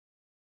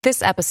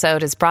This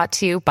episode is brought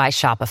to you by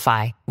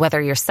Shopify.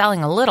 Whether you're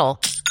selling a little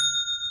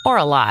or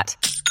a lot,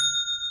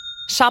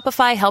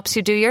 Shopify helps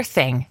you do your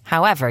thing,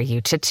 however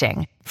you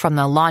cha-ching. From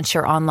the launch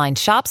your online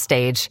shop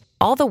stage,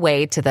 all the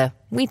way to the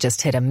we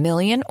just hit 1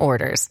 million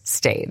orders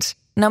stage.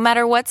 No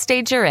matter what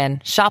stage you're in,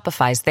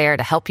 Shopify's there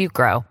to help you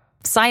grow.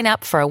 Sign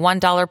up for a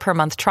 $1 per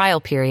month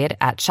trial period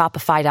at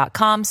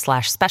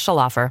shopify.com/special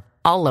offer,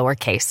 all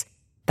lowercase.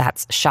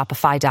 That's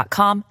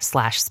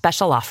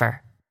shopify.com/special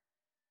offer.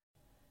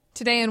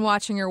 Today in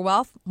Watching Your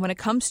Wealth, when it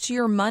comes to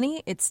your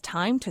money, it's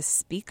time to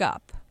speak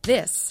up.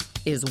 This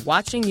is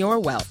Watching Your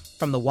Wealth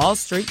from the Wall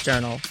Street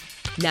Journal.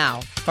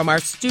 Now, from our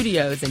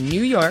studios in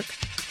New York,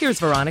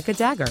 here's Veronica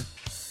Dagger.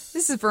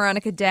 This is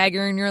Veronica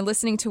Dagger, and you're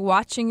listening to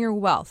Watching Your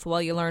Wealth,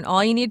 while you learn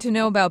all you need to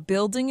know about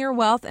building your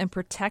wealth and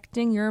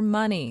protecting your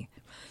money.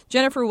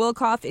 Jennifer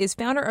Wilkov is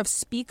founder of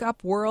Speak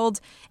Up World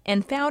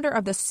and founder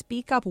of the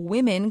Speak Up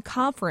Women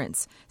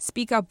Conference.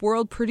 Speak Up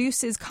World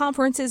produces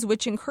conferences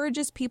which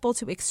encourages people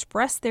to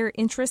express their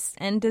interests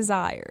and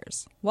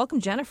desires. Welcome,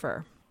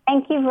 Jennifer.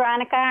 Thank you,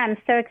 Veronica. I'm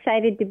so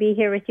excited to be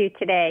here with you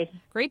today.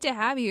 Great to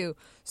have you.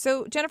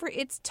 So, Jennifer,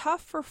 it's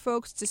tough for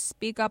folks to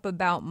speak up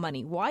about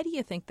money. Why do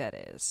you think that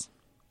is?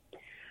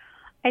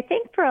 I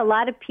think for a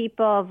lot of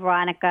people,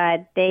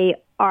 Veronica, they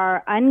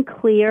are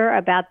unclear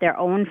about their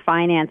own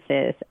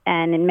finances,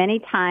 and many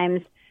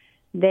times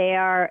they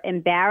are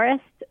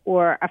embarrassed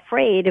or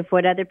afraid of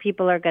what other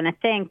people are going to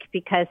think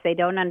because they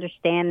don't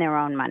understand their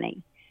own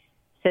money.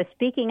 So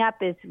speaking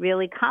up is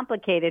really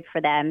complicated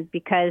for them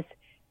because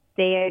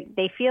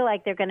they feel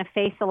like they're going to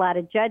face a lot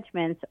of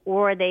judgments,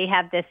 or they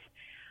have this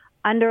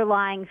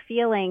underlying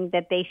feeling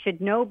that they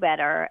should know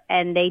better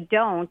and they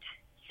don't,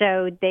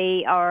 so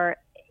they are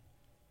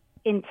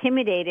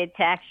intimidated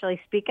to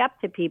actually speak up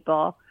to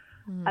people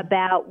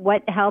about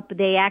what help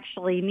they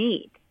actually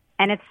need.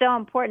 And it's so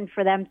important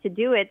for them to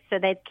do it so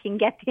they can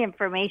get the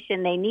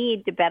information they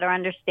need to better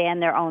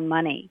understand their own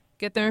money.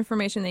 Get their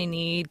information they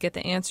need, get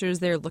the answers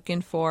they're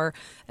looking for,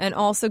 and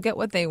also get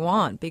what they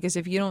want. Because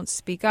if you don't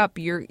speak up,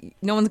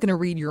 no one's going to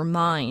read your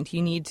mind.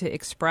 You need to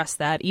express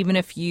that, even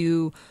if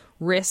you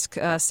risk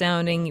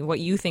sounding what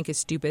you think is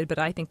stupid, but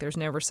I think there's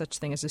never such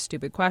thing as a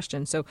stupid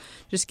question. So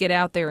just get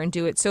out there and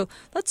do it. So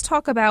let's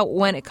talk about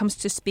when it comes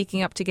to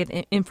speaking up to get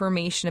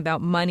information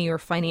about money or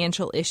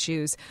financial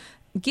issues.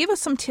 Give us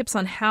some tips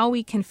on how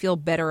we can feel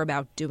better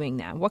about doing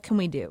that. What can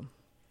we do?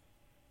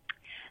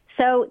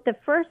 So the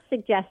first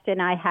suggestion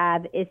I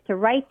have is to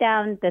write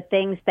down the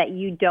things that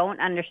you don't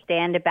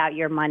understand about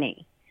your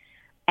money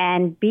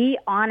and be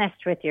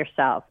honest with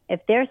yourself. If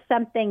there's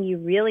something you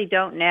really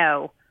don't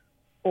know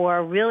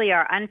or really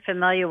are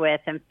unfamiliar with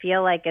and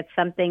feel like it's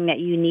something that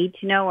you need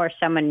to know, or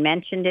someone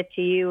mentioned it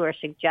to you or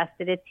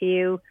suggested it to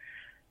you,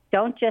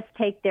 don't just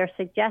take their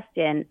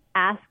suggestion.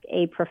 Ask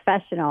a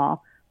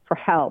professional for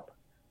help.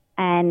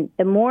 And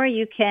the more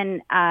you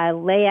can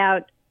lay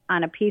out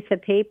on a piece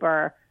of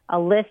paper a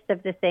list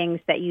of the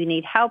things that you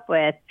need help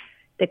with,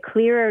 the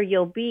clearer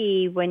you'll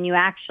be when you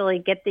actually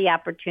get the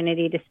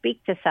opportunity to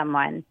speak to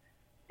someone,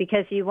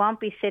 because you won't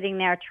be sitting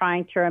there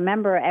trying to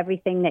remember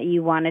everything that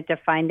you wanted to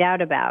find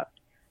out about.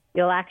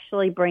 You'll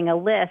actually bring a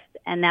list,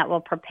 and that will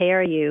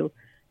prepare you.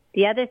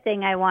 The other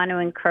thing I want to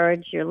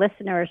encourage your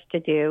listeners to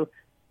do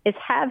is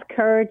have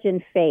courage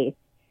and faith.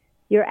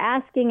 You're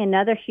asking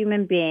another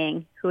human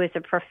being who is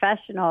a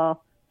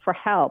professional for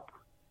help.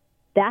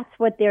 That's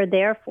what they're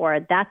there for.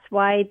 That's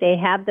why they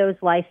have those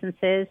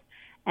licenses,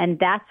 and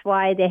that's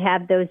why they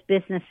have those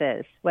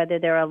businesses, whether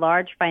they're a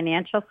large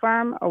financial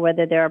firm or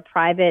whether they're a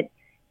private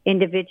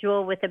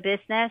individual with a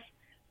business.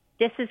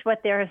 This is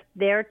what they're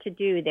there to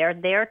do. They're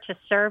there to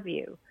serve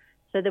you.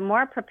 So the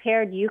more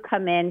prepared you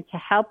come in to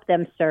help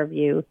them serve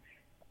you,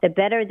 the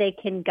better they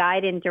can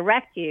guide and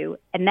direct you.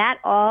 And that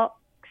all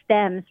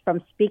stems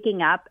from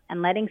speaking up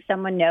and letting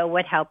someone know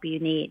what help you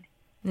need.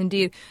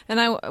 Indeed.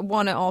 And I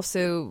want to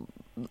also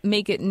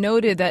make it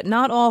noted that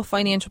not all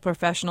financial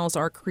professionals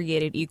are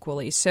created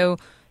equally. So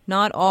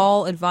not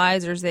all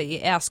advisors that you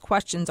ask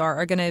questions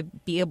are going to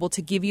be able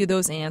to give you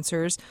those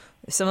answers.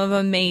 Some of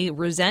them may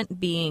resent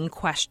being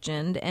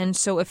questioned. And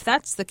so if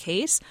that's the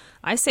case,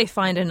 I say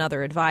find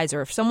another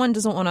advisor. If someone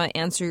doesn't want to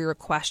answer your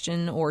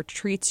question or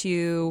treats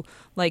you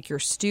like you're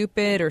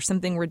stupid or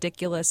something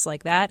ridiculous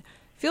like that,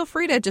 feel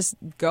free to just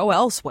go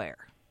elsewhere.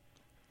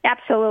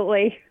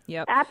 Absolutely.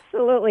 Yep.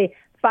 Absolutely.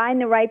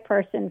 Find the right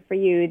person for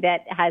you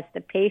that has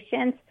the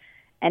patience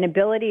and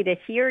ability to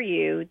hear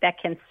you, that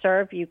can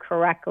serve you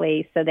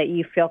correctly so that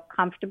you feel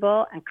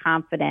comfortable and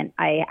confident.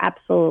 I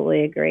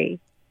absolutely agree.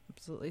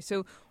 Absolutely.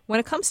 So when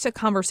it comes to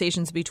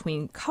conversations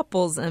between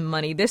couples and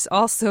money, this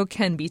also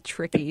can be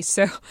tricky.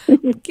 So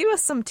give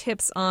us some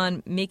tips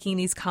on making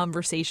these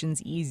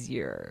conversations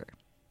easier.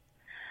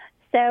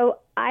 So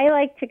I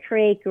like to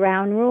create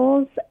ground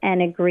rules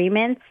and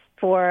agreements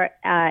for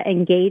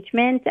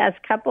engagement as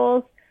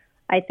couples.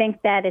 I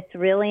think that it's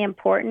really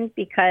important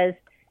because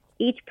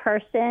each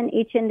person,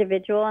 each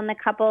individual in the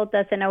couple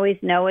doesn't always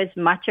know as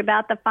much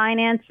about the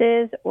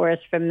finances or as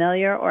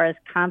familiar or as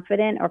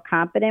confident or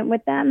competent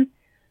with them.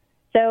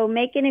 So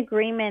make an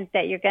agreement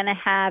that you're going to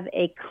have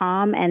a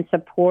calm and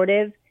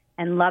supportive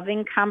and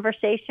loving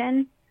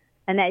conversation,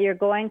 and that you're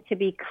going to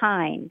be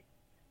kind.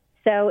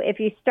 So if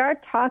you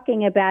start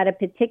talking about a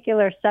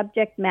particular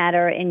subject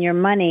matter in your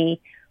money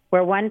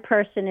where one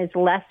person is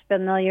less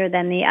familiar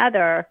than the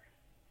other,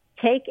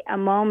 take a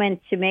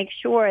moment to make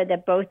sure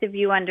that both of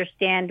you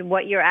understand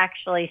what you're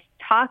actually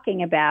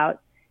talking about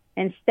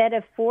instead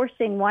of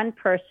forcing one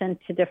person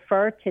to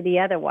defer to the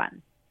other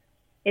one.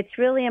 It's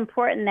really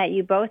important that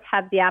you both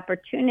have the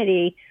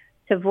opportunity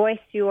to voice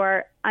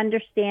your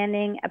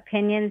understanding,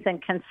 opinions,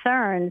 and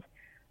concerns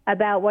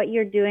about what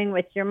you're doing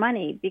with your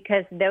money,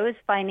 because those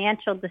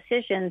financial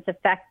decisions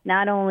affect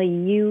not only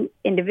you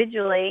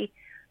individually,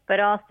 but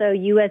also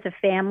you as a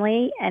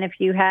family. And if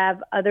you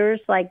have others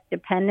like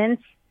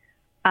dependents,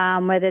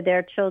 whether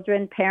they're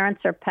children,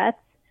 parents, or pets,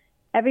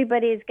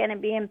 everybody is going to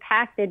be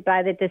impacted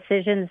by the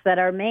decisions that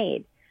are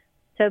made.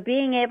 So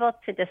being able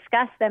to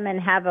discuss them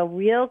and have a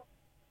real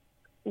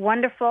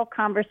wonderful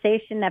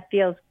conversation that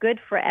feels good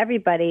for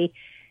everybody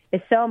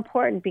is so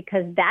important,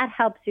 because that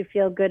helps you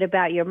feel good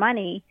about your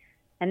money,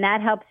 and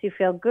that helps you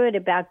feel good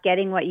about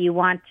getting what you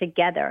want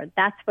together.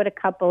 That's what a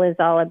couple is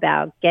all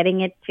about,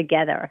 getting it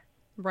together.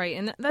 Right,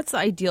 and that's the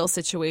ideal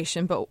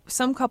situation, but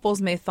some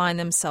couples may find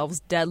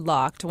themselves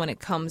deadlocked when it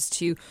comes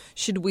to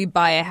should we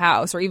buy a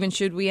house or even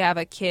should we have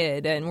a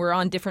kid, and we're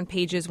on different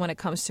pages when it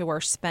comes to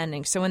our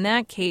spending. So in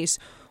that case,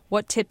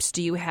 what tips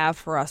do you have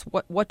for us?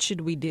 What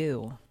should we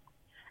do?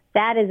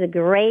 That is a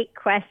great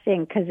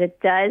question, because it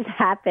does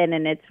happen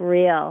and it's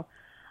real.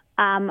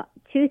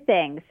 Two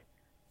things.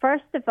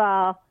 First of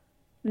all,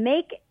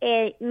 make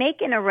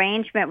an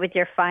arrangement with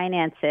your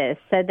finances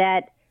so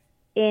that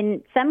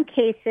in some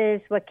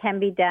cases what can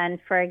be done,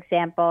 for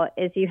example,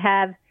 is you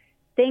have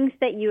things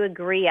that you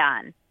agree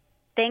on,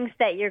 things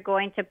that you're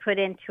going to put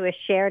into a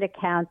shared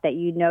account that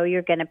you know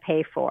you're going to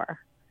pay for.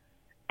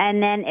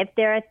 And then if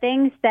there are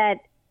things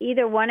that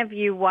either one of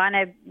you want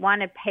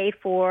to pay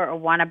for or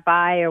want to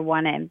buy or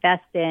want to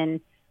invest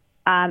in,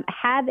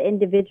 have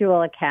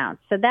individual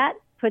accounts. So that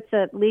puts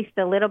at least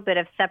a little bit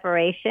of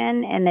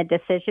separation in the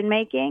decision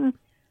making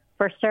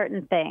for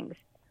certain things.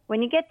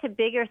 When you get to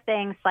bigger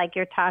things like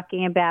you're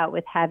talking about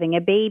with having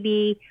a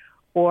baby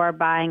or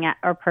buying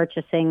or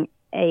purchasing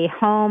a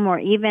home or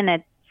even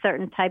a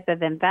certain type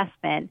of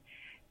investment,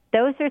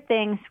 those are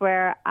things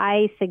where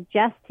I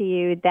suggest to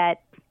you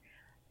that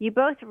you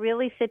both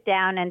really sit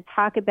down and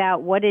talk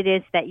about what it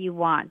is that you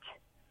want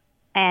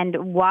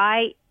and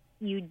why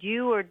you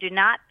do or do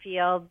not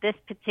feel this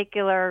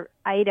particular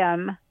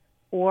item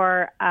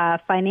or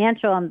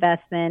financial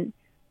investment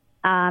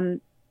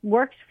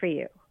works for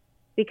you.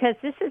 Because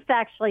this is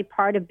actually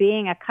part of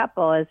being a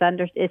couple is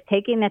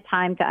taking the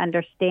time to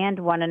understand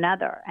one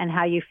another and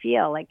how you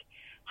feel. Like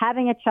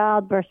having a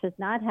child versus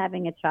not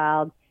having a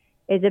child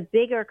is a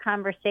bigger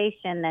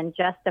conversation than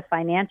just a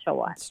financial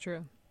one.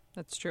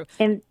 That's true.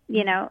 And,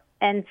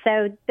 and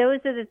so those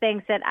are the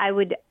things that I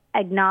would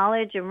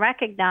acknowledge and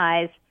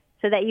recognize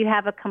so that you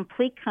have a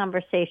complete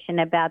conversation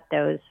about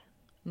those.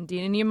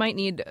 Indeed, and you might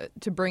need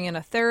to bring in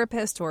a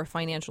therapist or a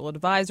financial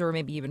advisor or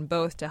maybe even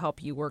both to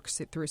help you work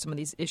through some of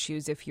these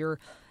issues if you're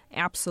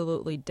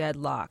absolutely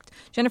deadlocked.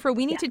 Jennifer,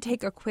 we need to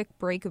take a quick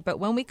break, but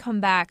when we come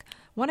back, I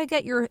want to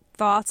get your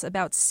thoughts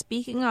about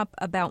speaking up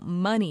about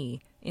money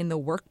in the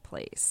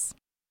workplace.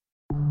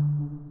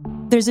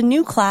 There's a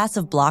new class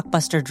of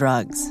blockbuster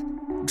drugs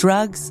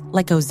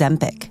like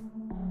Ozempic.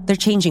 They're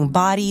changing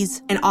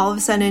bodies. And all of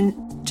a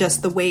sudden,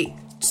 just the weight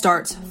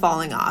starts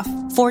falling off.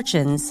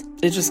 Fortunes.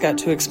 It just got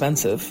too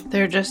expensive.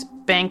 They're just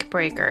bank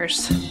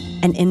breakers.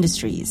 And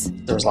industries.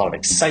 There was a lot of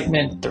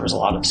excitement. There was a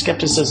lot of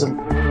skepticism.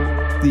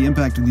 The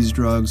impact of these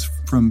drugs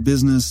from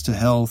business to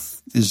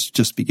health is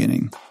just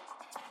beginning.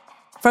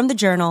 From the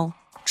Journal,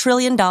 $1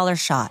 Trillion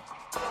Shot.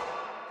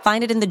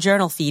 Find it in the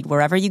Journal feed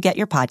wherever you get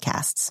your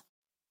podcasts.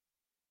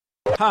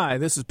 Hi,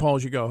 this is Paul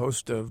Gigot,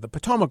 host of the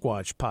Potomac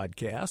Watch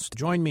podcast.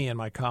 Join me and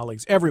my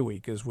colleagues every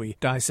week as we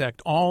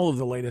dissect all of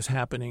the latest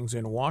happenings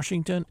in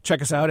Washington.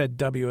 Check us out at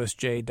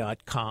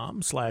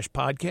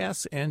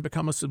WSJ.com/podcasts and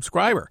become a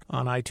subscriber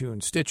on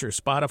iTunes, Stitcher,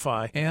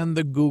 Spotify, and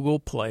the Google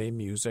Play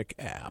Music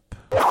app.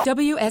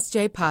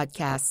 WSJ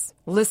Podcasts.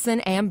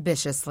 Listen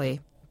ambitiously.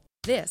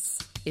 This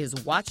is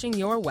Watching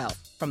Your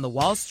Wealth from the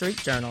Wall Street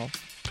Journal.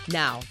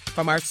 Now,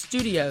 from our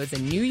studios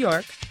in New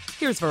York,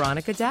 here's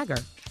Veronica Dagger.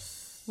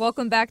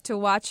 Welcome back to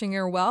Watching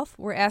Your Wealth.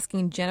 We're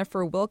asking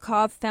Jennifer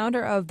Wilkov,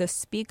 founder of the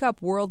Speak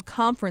Up World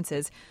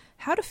Conferences,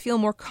 how to feel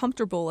more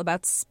comfortable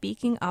about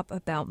speaking up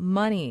about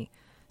money.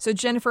 So,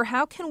 Jennifer,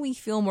 how can we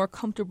feel more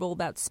comfortable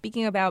about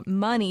speaking about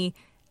money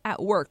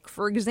at work?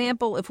 For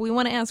example, if we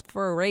want to ask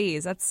for a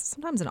raise, that's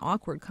sometimes an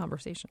awkward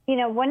conversation.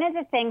 One of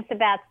the things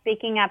about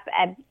speaking up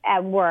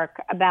at work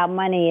about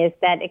money is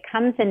that it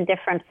comes in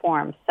different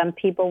forms. Some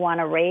people want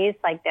a raise,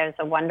 like there's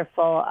a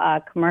wonderful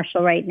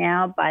commercial right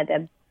now by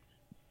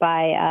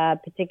a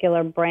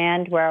particular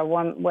brand where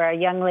a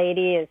young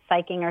lady is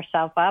psyching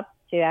herself up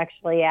to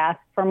actually ask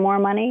for more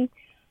money.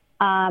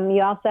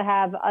 You also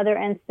have other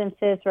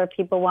instances where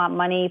people want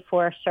money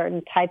for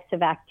certain types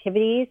of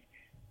activities.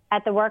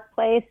 at the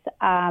workplace.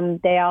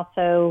 They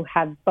also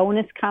have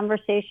bonus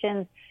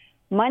conversations.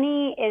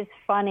 Money is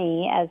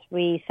funny, as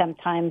we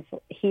sometimes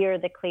hear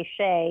the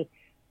cliche,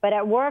 but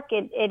at work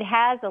it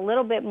has a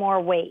little bit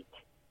more weight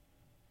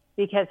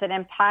because it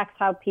impacts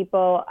how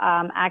people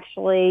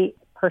actually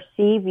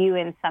perceive you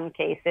in some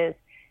cases.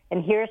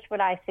 And here's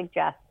what I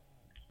suggest.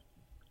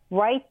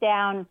 Write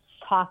down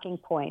talking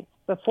points.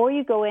 Before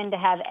you go in to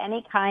have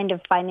any kind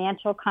of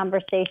financial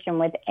conversation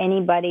with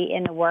anybody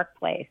in the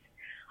workplace,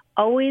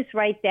 always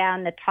write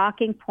down the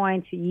talking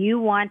points you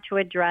want to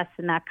address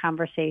in that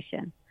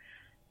conversation,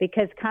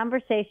 because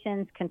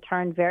conversations can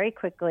turn very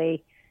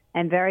quickly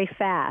and very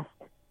fast.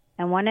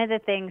 And one of the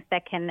things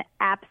that can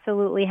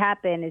absolutely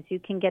happen is you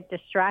can get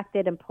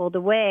distracted and pulled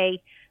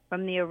away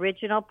from the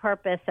original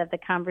purpose of the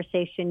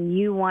conversation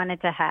you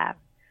wanted to have.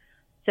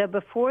 So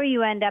before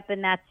you end up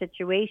in that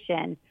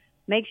situation,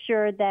 make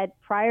sure that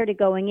prior to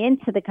going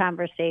into the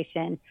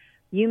conversation,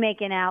 you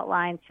make an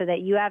outline so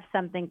that you have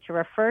something to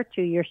refer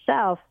to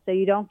yourself so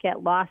you don't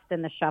get lost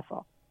in the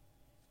shuffle.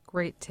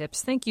 Great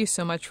tips. Thank you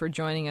so much for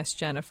joining us,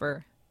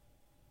 Jennifer.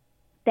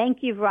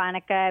 Thank you,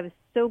 Veronica. It was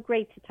so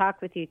great to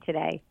talk with you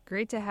today.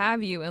 Great to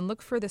have you. And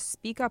look for the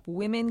Speak Up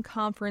Women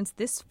Conference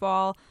this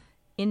fall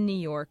in New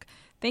York.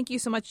 Thank you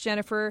so much,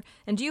 Jennifer.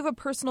 And do you have a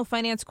personal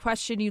finance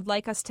question you'd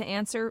like us to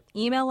answer?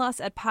 Email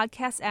us at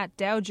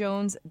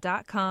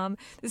podcast@dowjones.com.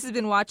 This has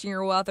been Watching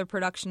Your Wealth, a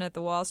production at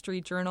the Wall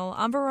Street Journal.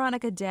 I'm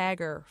Veronica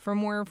Dagger. For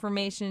more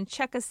information,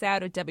 check us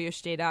out at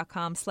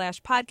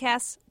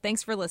wsj.com/podcasts.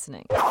 Thanks for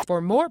listening.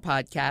 For more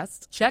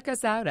podcasts, check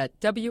us out at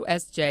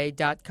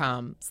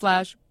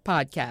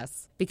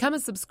wsj.com/podcasts. Become a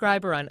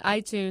subscriber on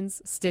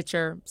iTunes,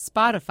 Stitcher,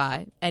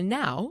 Spotify, and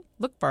now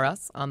look for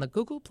us on the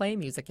Google Play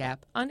Music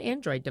app on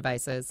Android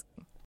devices.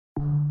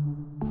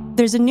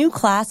 There's a new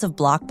class of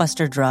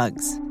blockbuster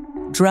drugs.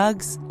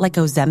 Drugs like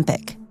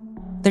Ozempic.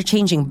 They're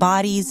changing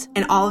bodies.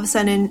 And all of a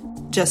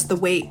sudden, just the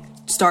weight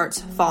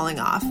starts falling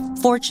off.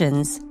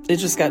 Fortunes. It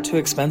just got too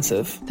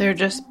expensive. They're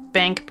just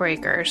bank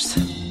breakers.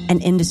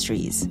 And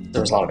industries.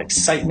 There was a lot of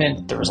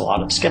excitement. There was a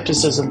lot of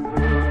skepticism.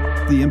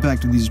 The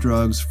impact of these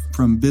drugs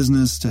from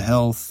business to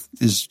health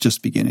is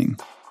just beginning.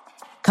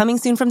 Coming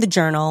soon from the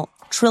Journal,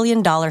 $1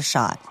 Trillion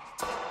Shot.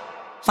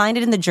 Find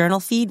it in the Journal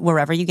feed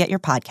wherever you get your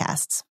podcasts.